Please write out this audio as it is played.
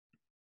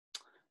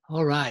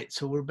All right,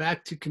 so we're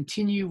back to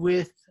continue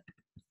with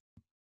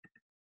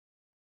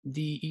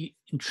the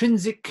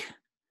intrinsic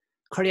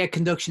cardiac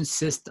conduction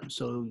system.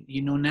 So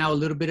you know now a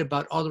little bit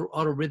about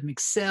autorhythmic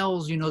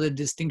cells. You know the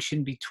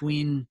distinction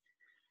between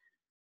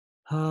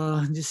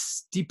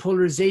this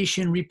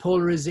depolarization,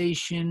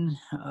 repolarization,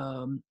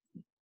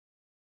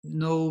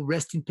 no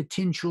resting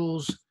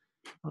potentials,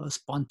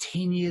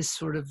 spontaneous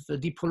sort of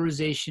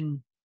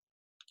depolarization.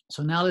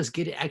 So now let's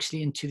get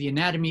actually into the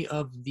anatomy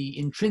of the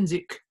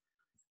intrinsic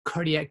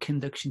cardiac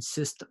conduction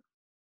system.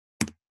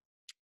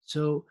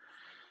 So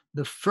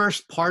the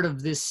first part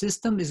of this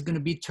system is going to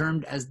be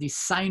termed as the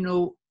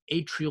sinoatrial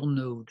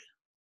node,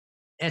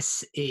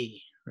 SA,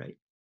 right?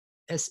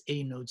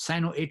 SA node,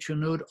 sinoatrial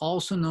node,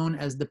 also known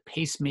as the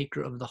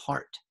pacemaker of the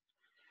heart.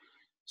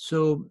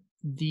 So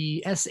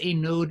the SA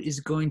node is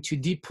going to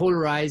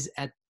depolarize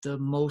at the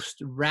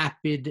most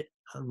rapid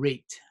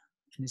rate,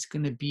 and it's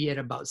going to be at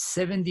about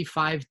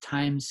 75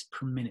 times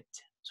per minute.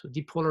 So it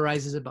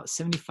depolarizes about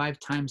 75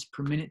 times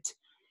per minute,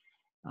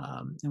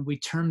 and we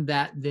term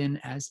that then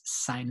as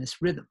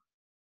sinus rhythm.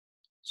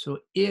 So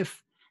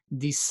if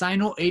the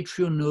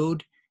sinoatrial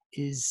node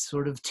is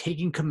sort of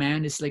taking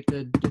command, it's like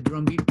the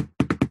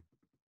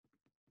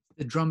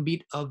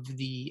drumbeat of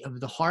the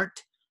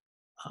heart.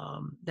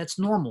 That's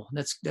normal.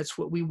 That's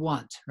what we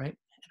want, right?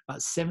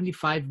 About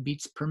 75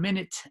 beats per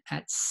minute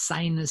at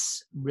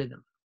sinus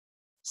rhythm.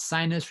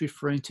 Sinus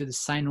referring to the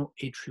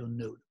sinoatrial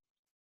node.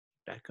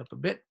 Back up a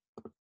bit.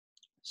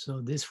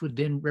 So this would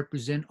then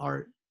represent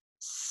our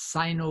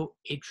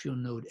sinoatrial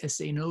node,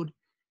 SA node.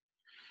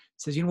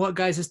 Says, you know what,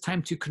 guys, it's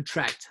time to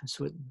contract.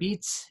 So it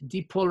beats,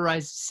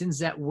 depolarizes, sends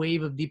that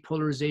wave of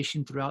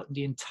depolarization throughout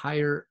the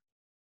entire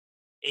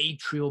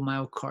atrial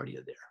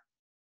myocardia there,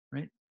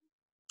 right?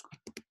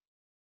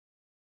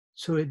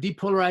 So it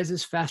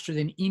depolarizes faster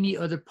than any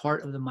other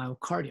part of the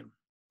myocardium,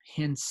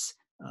 hence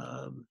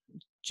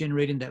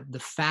generating the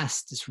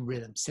fastest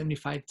rhythm,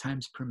 75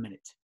 times per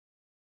minute.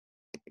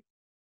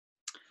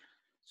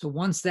 So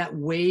once that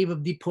wave of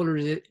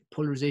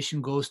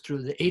depolarization goes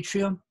through the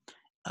atria,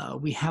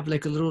 we have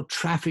like a little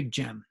traffic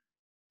jam.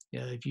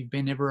 If you've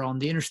been ever on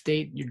the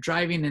interstate, you're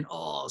driving and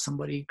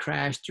somebody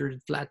crashed or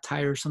flat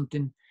tire or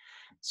something.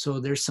 So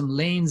there's some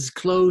lanes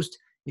closed.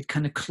 It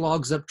kind of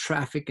clogs up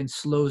traffic and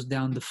slows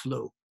down the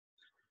flow.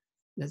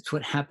 That's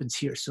what happens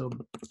here. So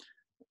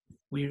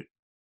we're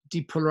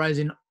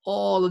depolarizing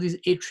all of these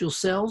atrial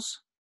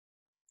cells.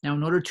 Now,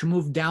 in order to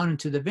move down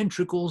into the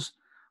ventricles,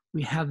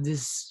 we have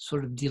this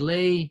sort of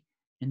delay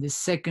and this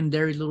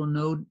secondary little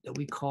node that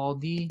we call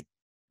the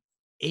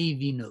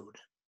AV node,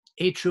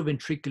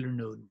 atrioventricular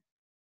node.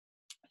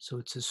 So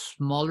it's a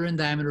smaller in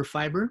diameter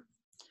fiber,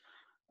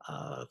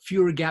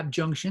 fewer gap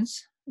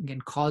junctions,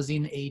 again,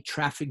 causing a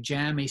traffic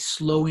jam, a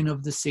slowing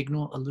of the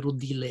signal, a little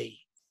delay.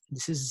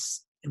 This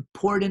is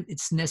important,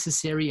 it's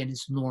necessary, and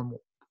it's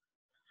normal,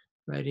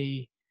 right?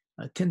 A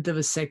tenth of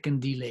a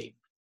second delay.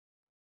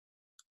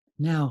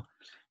 Now,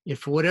 if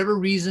for whatever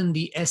reason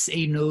the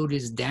SA node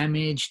is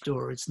damaged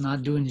or it's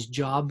not doing its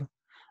job,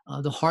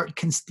 the heart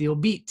can still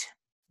beat.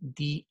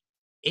 The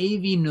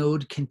AV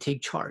node can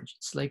take charge.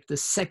 It's like the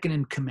second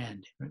in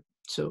command, right?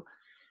 So,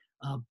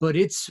 but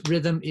its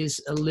rhythm is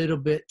a little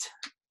bit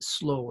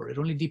slower. It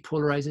only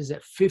depolarizes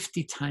at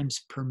 50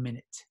 times per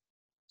minute.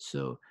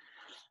 So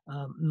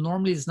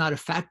normally it's not a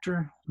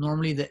factor.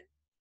 Normally the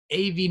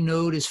AV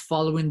node is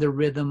following the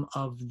rhythm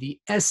of the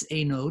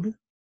SA node.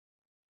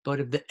 But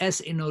if the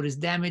SA node is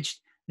damaged,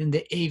 then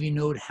the AV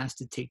node has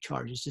to take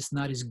charge. It's just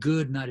not as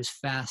good, not as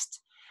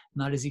fast,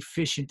 not as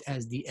efficient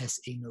as the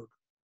SA node.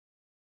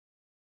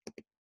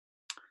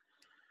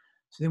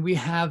 So then we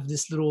have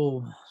this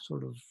little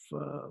sort of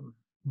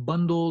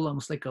bundle,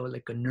 almost like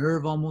a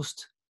nerve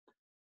almost.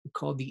 We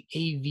call the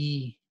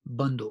AV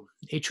bundle,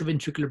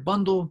 atrioventricular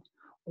bundle,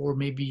 or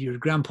maybe your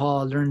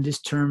grandpa learned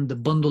this term, the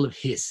bundle of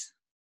His,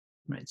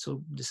 right?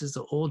 So this is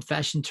the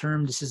old-fashioned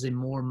term. This is a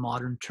more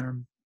modern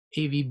term,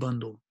 AV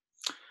bundle.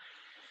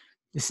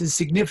 This is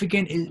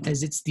significant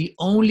as it's the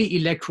only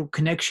electrical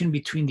connection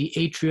between the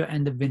atria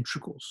and the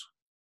ventricles.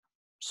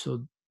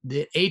 So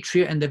the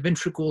atria and the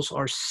ventricles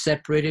are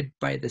separated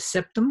by the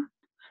septum,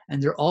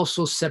 and they're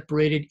also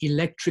separated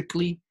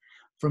electrically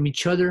from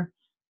each other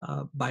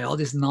by all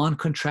this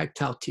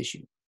non-contractile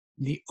tissue.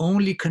 The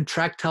only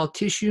contractile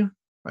tissue,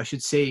 or I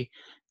should say,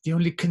 the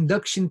only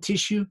conduction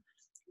tissue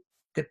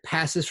that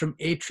passes from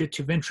atria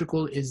to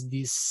ventricle is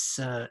this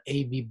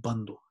AV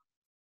bundle.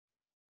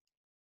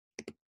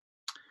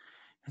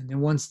 And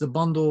then once the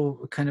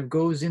bundle kind of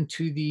goes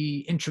into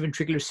the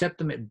intraventricular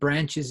septum, it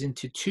branches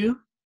into two,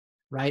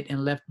 right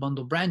and left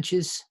bundle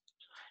branches.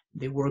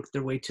 They work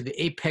their way to the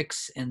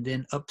apex and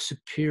then up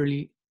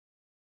superiorly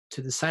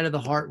to the side of the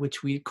heart,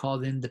 which we call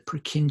then the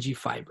Purkinje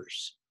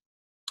fibers.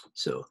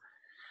 So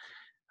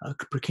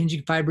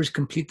Purkinje fibers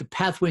complete the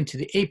pathway into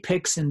the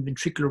apex and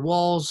ventricular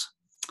walls,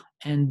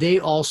 and they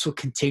also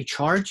can take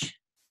charge.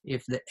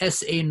 If the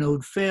SA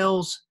node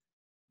fails,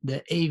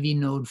 the AV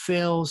node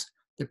fails,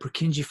 the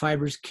Purkinje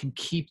fibers can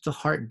keep the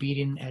heart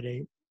beating at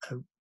a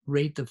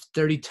rate of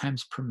 30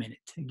 times per minute.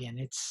 Again,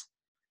 it's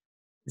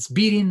It's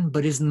beating,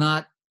 but it's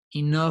not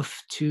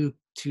enough to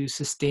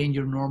sustain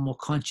your normal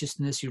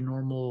consciousness, your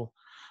normal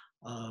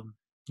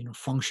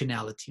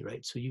functionality,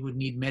 right? So you would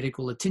need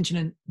medical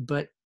attention,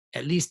 but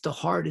at least the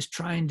heart is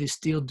trying to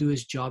still do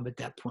its job at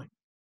that point.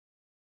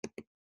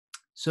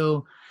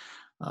 So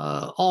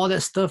all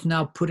that stuff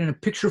now put in a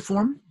picture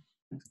form.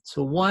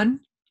 So one,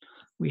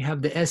 we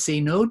have the SA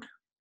node,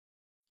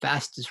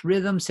 fastest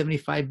rhythm,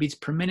 75 beats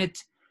per minute.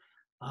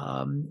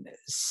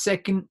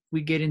 Second,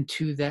 we get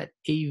into that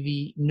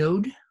AV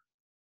node,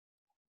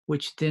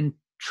 which then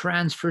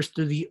transfers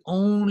to the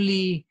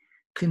only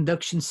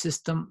conduction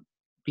system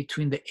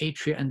between the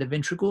atria and the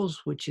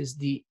ventricles, which is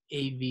the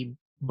AV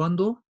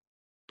bundle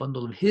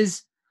of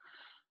His.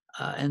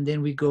 And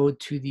then we go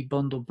to the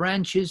bundle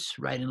branches,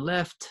 right and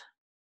left.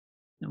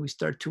 And we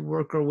start to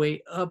work our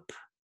way up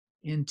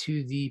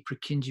into the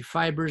Purkinje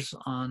fibers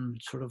on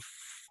sort of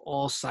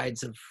all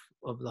sides of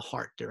the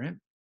heart there. Right?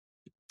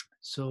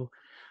 So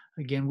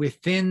again,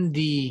 within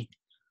the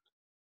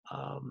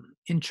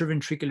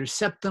interventricular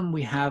septum,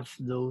 we have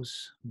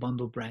those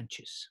bundle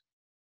branches.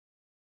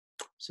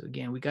 So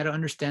again, we got to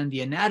understand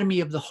the anatomy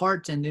of the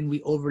heart, and then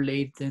we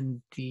overlay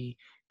then the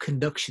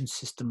conduction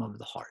system of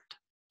the heart.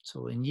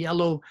 So in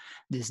yellow,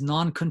 this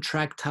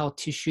non-contractile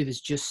tissue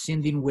that's just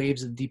sending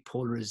waves of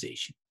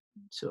depolarization.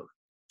 So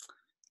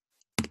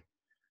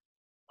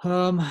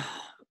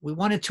we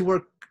want it to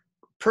work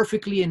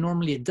perfectly, and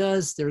normally it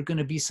does. There are going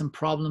to be some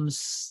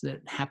problems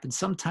that happen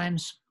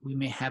sometimes. We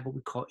may have what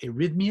we call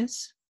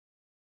arrhythmias.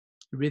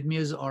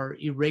 Arrhythmias are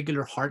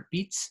irregular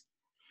heartbeats.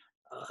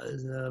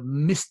 The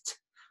missed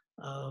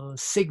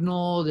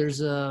signal,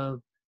 there's a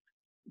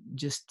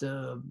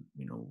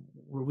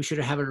where we should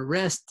have had a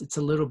rest. It's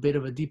a little bit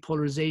of a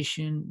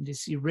depolarization.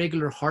 These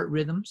irregular heart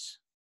rhythms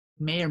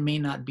may or may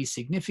not be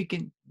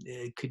significant.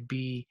 It could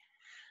be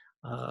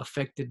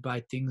affected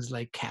by things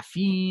like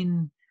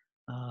caffeine,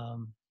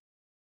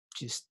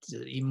 just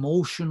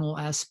emotional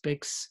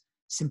aspects,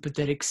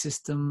 sympathetic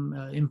system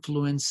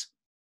influence.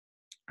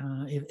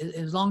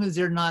 As long as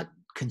they're not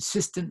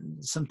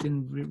consistent,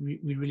 something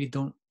we really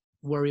don't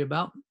worry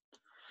about.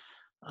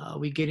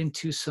 We get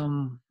into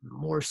some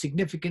more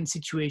significant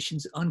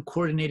situations,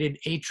 uncoordinated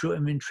atrial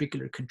and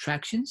ventricular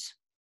contractions.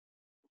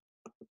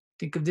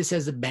 Think of this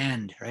as a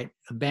band, right?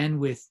 A band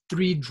with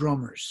 3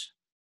 drummers.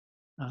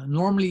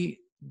 Normally,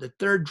 the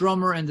third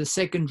drummer and the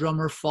second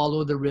drummer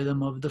follow the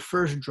rhythm of the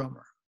first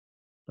drummer.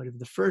 But if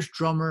the first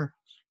drummer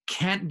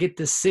can't get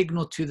the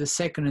signal to the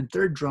second and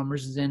third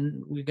drummers,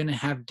 then we're going to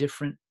have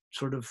different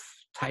sort of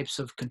types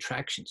of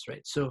contractions,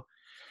 right? So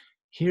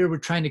here we're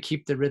trying to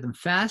keep the rhythm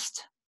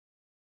fast.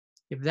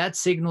 If that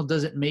signal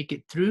doesn't make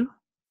it through,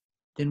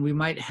 then we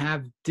might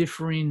have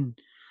differing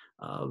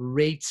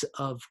rates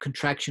of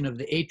contraction of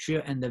the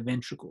atria and the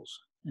ventricles.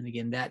 And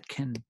again, that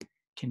can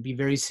be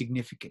very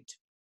significant.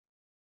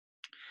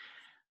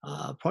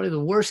 Probably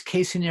the worst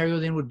case scenario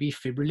then would be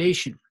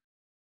fibrillation.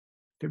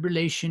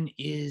 Fibrillation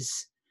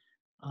is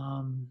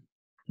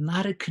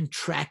not a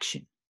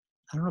contraction.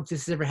 I don't know if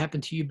this has ever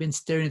happened to you. You've been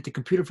staring at the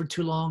computer for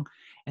too long,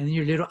 and then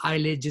your little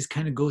eyelid just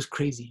kind of goes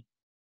crazy.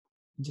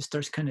 It just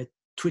starts kind of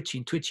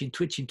twitching.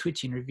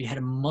 Or if you had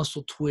a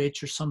muscle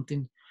twitch or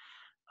something,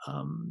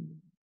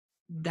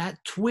 that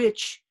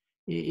twitch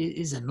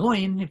is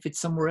annoying if it's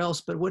somewhere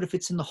else, but what if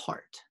it's in the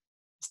heart?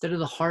 Instead of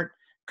the heart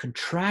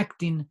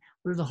contracting,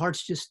 what if the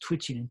heart's just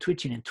twitching?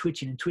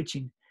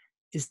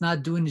 It's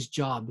not doing its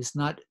job. It's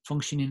not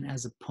functioning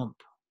as a pump.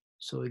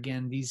 So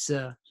again, these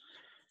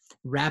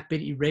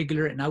rapid,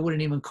 irregular, and I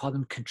wouldn't even call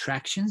them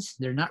contractions.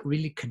 They're not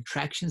really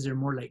contractions. They're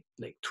more like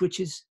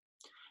twitches.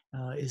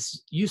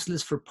 Is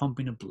useless for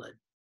pumping of blood.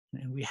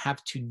 And we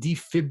have to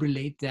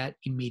defibrillate that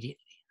immediately.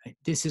 Right?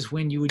 This is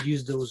when you would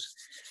use those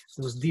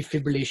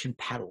defibrillation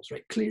paddles,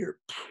 right? Clear,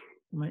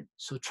 right?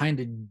 So trying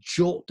to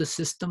jolt the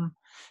system,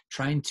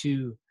 trying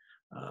to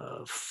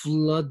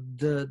flood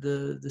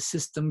the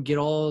system, get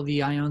all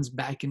the ions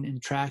back in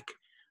track,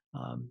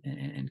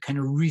 and kind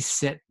of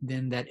reset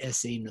then that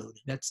SA node.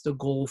 That's the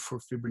goal for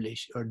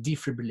fibrillation or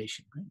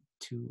defibrillation, right?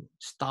 To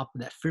stop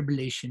that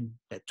fibrillation,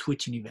 that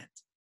twitching event.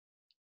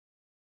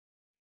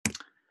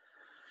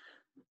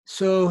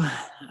 So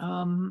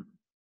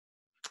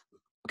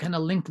kind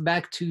of linked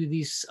back to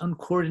these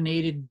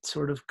uncoordinated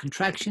sort of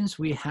contractions,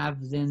 we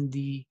have then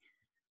the,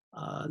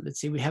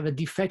 let's say we have a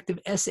defective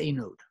SA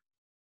node.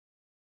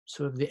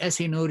 So if the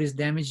SA node is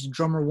damaged,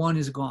 drummer 1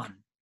 is gone.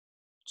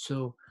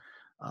 So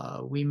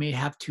we may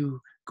have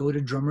to go to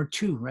drummer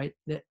 2, right?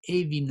 The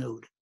AV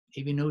node.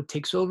 AV node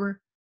takes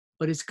over,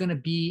 but it's going to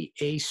be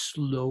a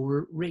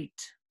slower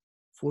rate,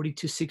 40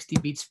 to 60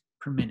 beats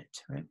per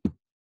minute, right?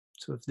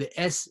 So if the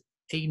SA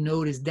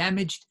node is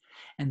damaged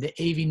and the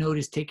AV node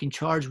is taking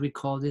charge, we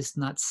call this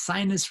not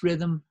sinus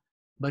rhythm,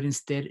 but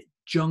instead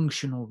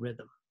junctional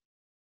rhythm.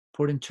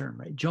 Important term,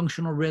 right?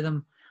 Junctional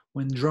rhythm,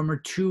 when drummer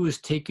 2 is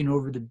taking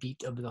over the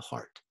beat of the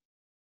heart.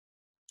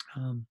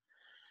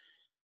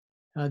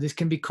 This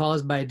can be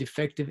caused by a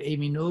defective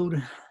AV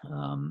node.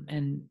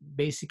 And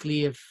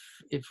basically, if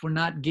we're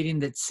not getting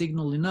that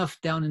signal enough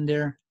down in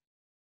there,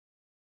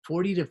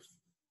 40 to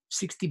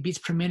 60 beats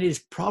per minute is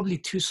probably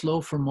too slow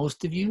for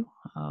most of you.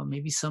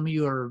 Maybe some of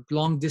you are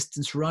long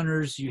distance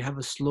runners. You have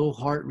a slow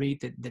heart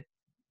rate that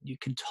you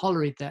can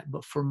tolerate that.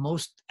 But for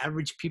most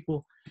average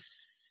people,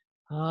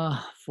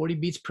 40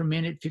 beats per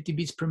minute, 50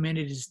 beats per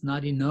minute is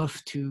not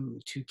enough to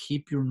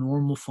keep your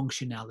normal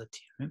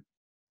functionality, right?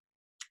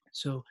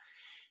 So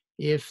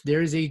if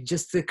there's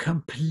just a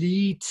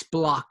complete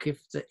block, if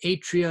the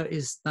atria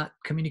is not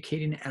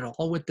communicating at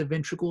all with the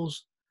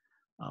ventricles,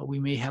 we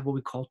may have what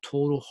we call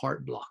total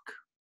heart block.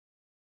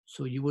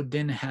 So you would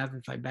then have,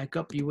 if I back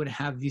up, you would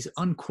have these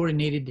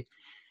uncoordinated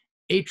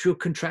atrial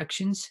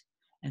contractions,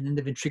 and then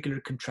the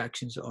ventricular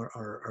contractions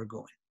are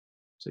going.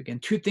 So again,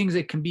 two things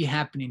that can be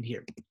happening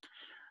here.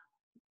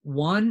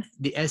 One,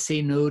 the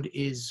SA node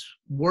is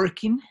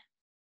working,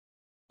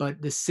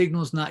 but the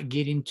signal's not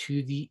getting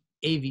to the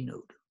AV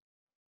node.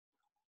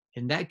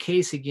 In that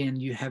case, again,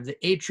 you have the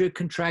atria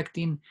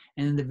contracting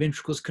and then the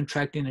ventricles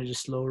contracting at a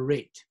slower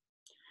rate.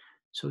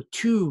 So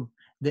two,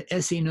 the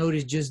SA node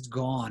is just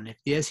gone. If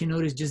the SA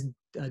node is just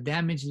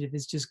damaged, if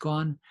it's just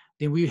gone,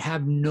 then we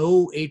have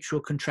no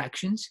atrial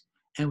contractions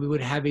and we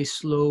would have a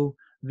slow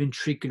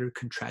ventricular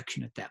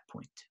contraction at that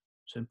point.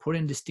 So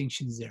important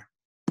distinctions there.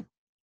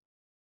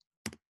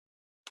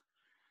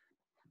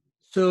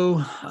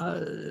 So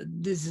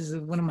this is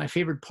one of my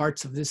favorite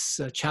parts of this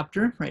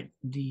chapter, right?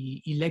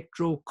 The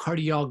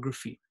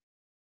electrocardiography.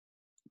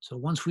 So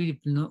once we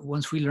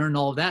learn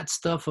all that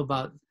stuff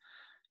about,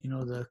 you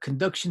know, the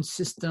conduction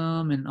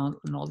system and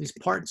all these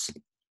parts,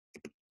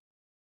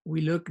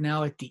 we look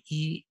now at the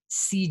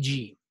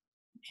ECG.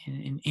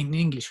 In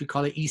English, we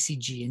call it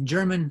ECG. In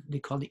German, they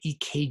call it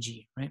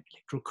EKG, right?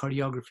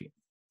 Electrocardiography.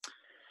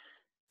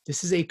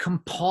 This is a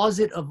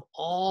composite of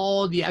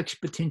all the action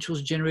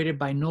potentials generated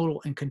by nodal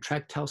and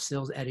contractile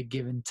cells at a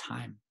given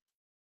time.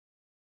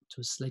 So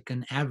it's like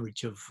an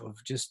average of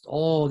just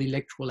all the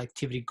electrical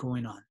activity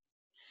going on.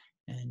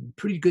 And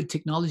pretty good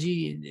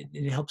technology.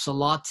 It helps a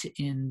lot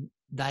in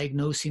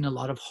diagnosing a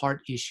lot of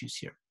heart issues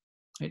here.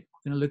 Right?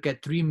 We're going to look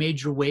at three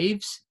major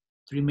waves,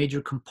 three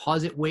major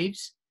composite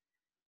waves: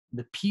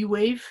 the P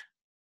wave,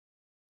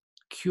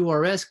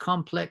 QRS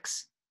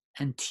complex,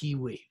 and T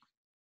wave.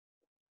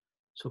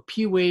 So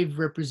P wave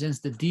represents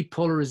the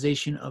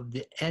depolarization of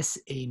the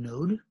SA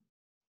node.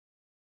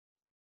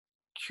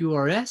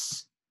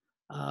 QRS,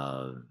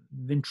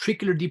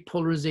 ventricular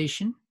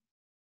depolarization,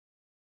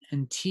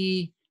 and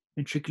T,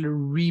 ventricular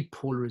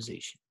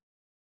repolarization.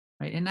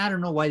 Right? And I don't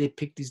know why they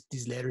picked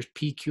these letters,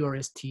 P,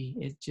 QRS, T.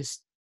 It's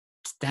just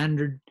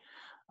standard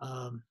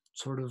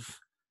sort of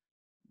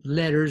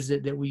letters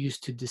that we use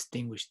to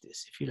distinguish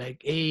this. If you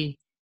like A,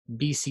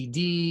 B, C,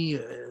 D,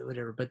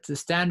 whatever. But the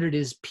standard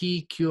is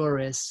P,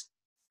 QRS,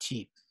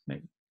 T.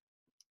 Right?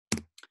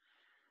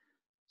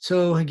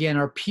 So again,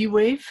 our P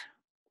wave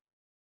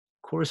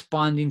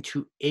corresponding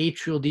to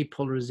atrial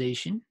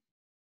depolarization,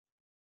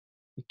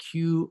 the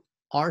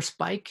QR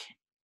spike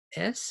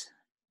S,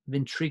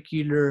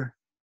 ventricular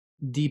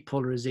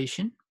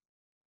depolarization,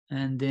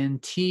 and then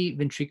T,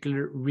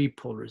 ventricular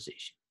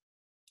repolarization.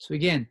 So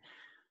again,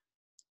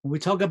 when we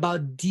talk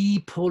about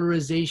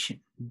depolarization,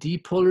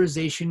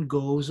 depolarization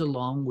goes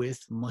along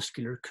with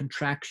muscular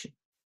contraction.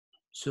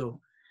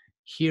 So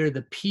here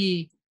the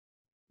P,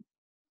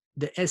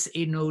 the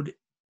SA node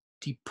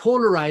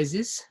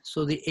depolarizes,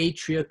 so the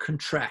atria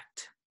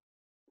contract.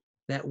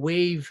 That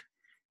wave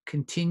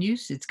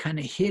continues, it's kind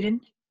of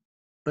hidden,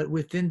 but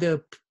within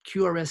the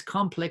QRS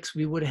complex,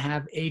 we would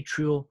have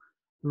atrial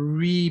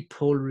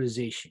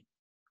repolarization.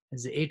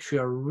 As the atria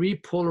are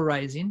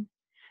repolarizing,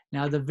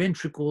 now the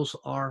ventricles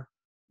are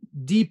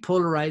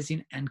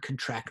depolarizing and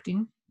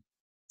contracting.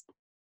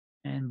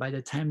 And by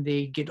the time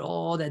they get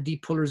all that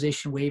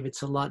depolarization wave,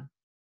 it's a lot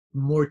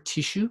more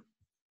tissue.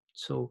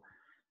 So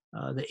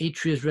the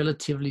atria is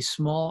relatively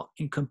small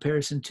in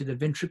comparison to the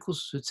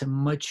ventricles. So it's a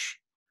much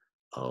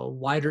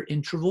wider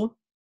interval.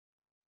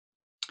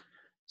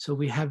 So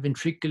we have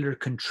ventricular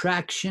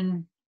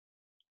contraction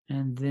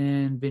and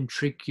then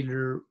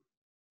ventricular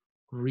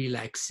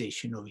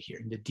relaxation over here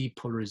in the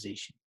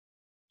depolarization.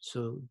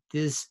 So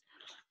these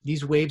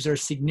waves are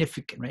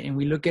significant, right? And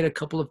we look at a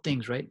couple of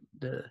things, right?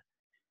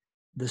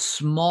 The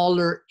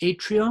smaller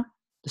atria,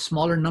 the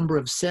smaller number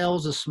of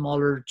cells, the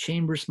smaller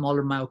chamber,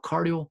 smaller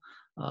myocardial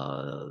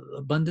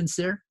abundance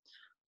there,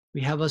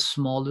 we have a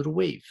small little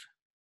wave,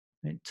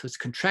 right? So it's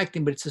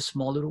contracting, but it's a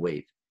small little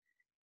wave.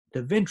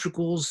 The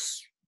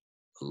ventricles,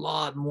 a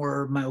lot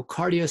more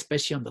myocardia,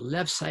 especially on the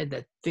left side,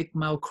 that thick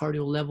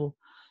myocardial level.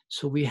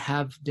 So we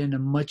have then a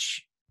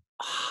much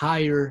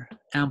higher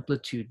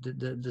amplitude.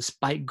 The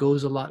spike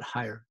goes a lot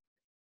higher.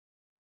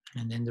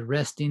 And then the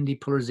resting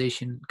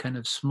depolarization, kind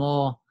of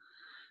small,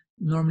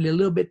 normally a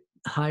little bit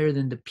higher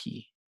than the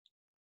P.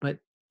 But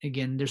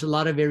again, there's a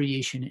lot of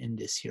variation in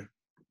this here.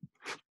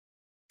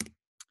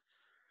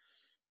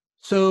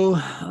 So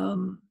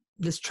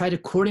let's try to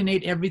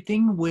coordinate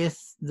everything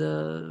with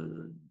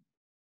the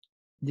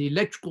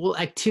electrical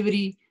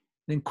activity,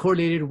 then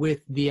correlated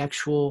with the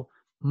actual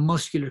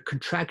muscular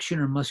contraction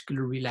or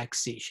muscular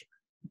relaxation.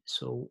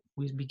 So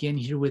we begin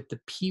here with the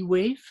P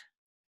wave.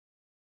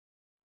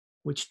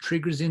 which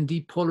triggers in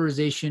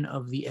depolarization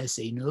of the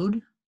SA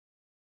node.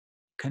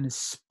 Kind of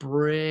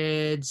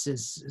spreads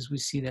as we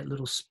see that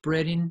little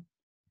spreading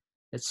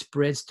that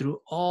spreads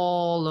through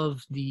all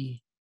of the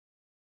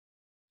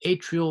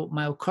atrial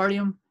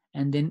myocardium,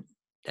 and then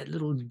that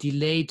little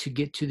delay to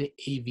get to the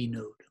AV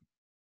node.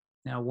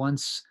 Now,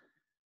 once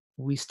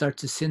we start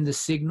to send the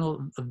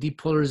signal of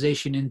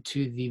depolarization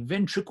into the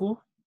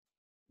ventricle,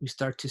 we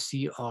start to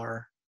see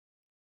our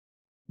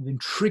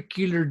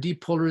ventricular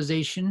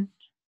depolarization.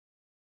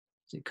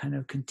 It kind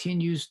of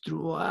continues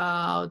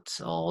throughout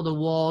all the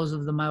walls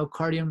of the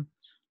myocardium.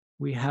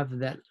 We have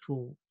that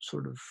little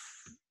sort of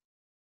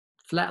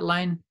flat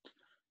line,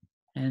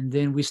 and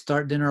then we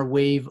start then our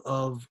wave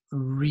of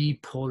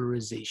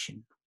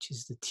repolarization, which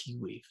is the T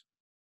wave.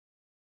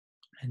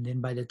 And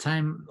then by the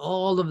time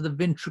all of the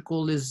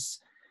ventricle is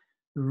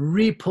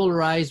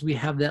repolarized, we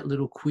have that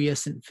little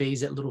quiescent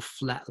phase, that little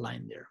flat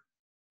line there.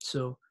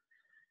 So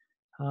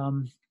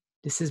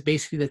this is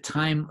basically the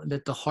time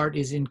that the heart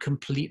is in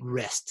complete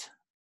rest.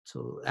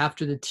 So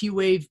after the T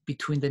wave,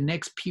 between the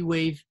next P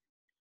wave,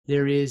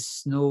 there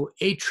is no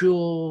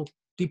atrial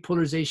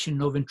depolarization,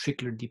 no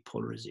ventricular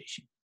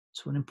depolarization.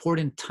 So an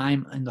important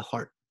time in the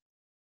heart.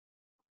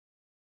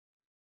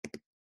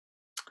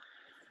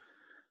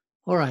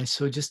 All right,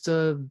 so just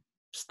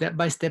step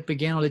by step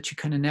again, I'll let you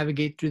kind of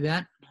navigate through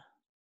that.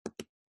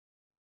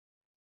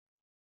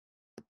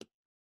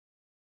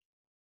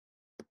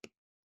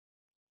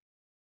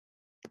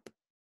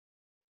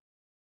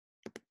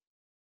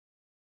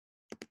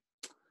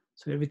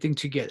 So everything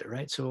together,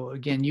 right? So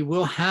again, you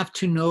will have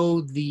to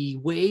know the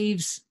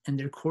waves and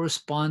their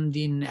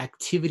corresponding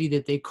activity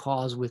that they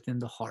cause within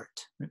the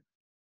heart. Right?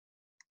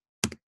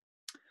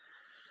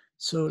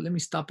 So let me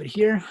stop it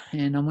here,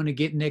 and I'm going to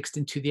get next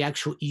into the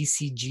actual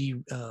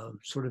ECG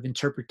sort of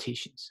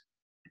interpretations.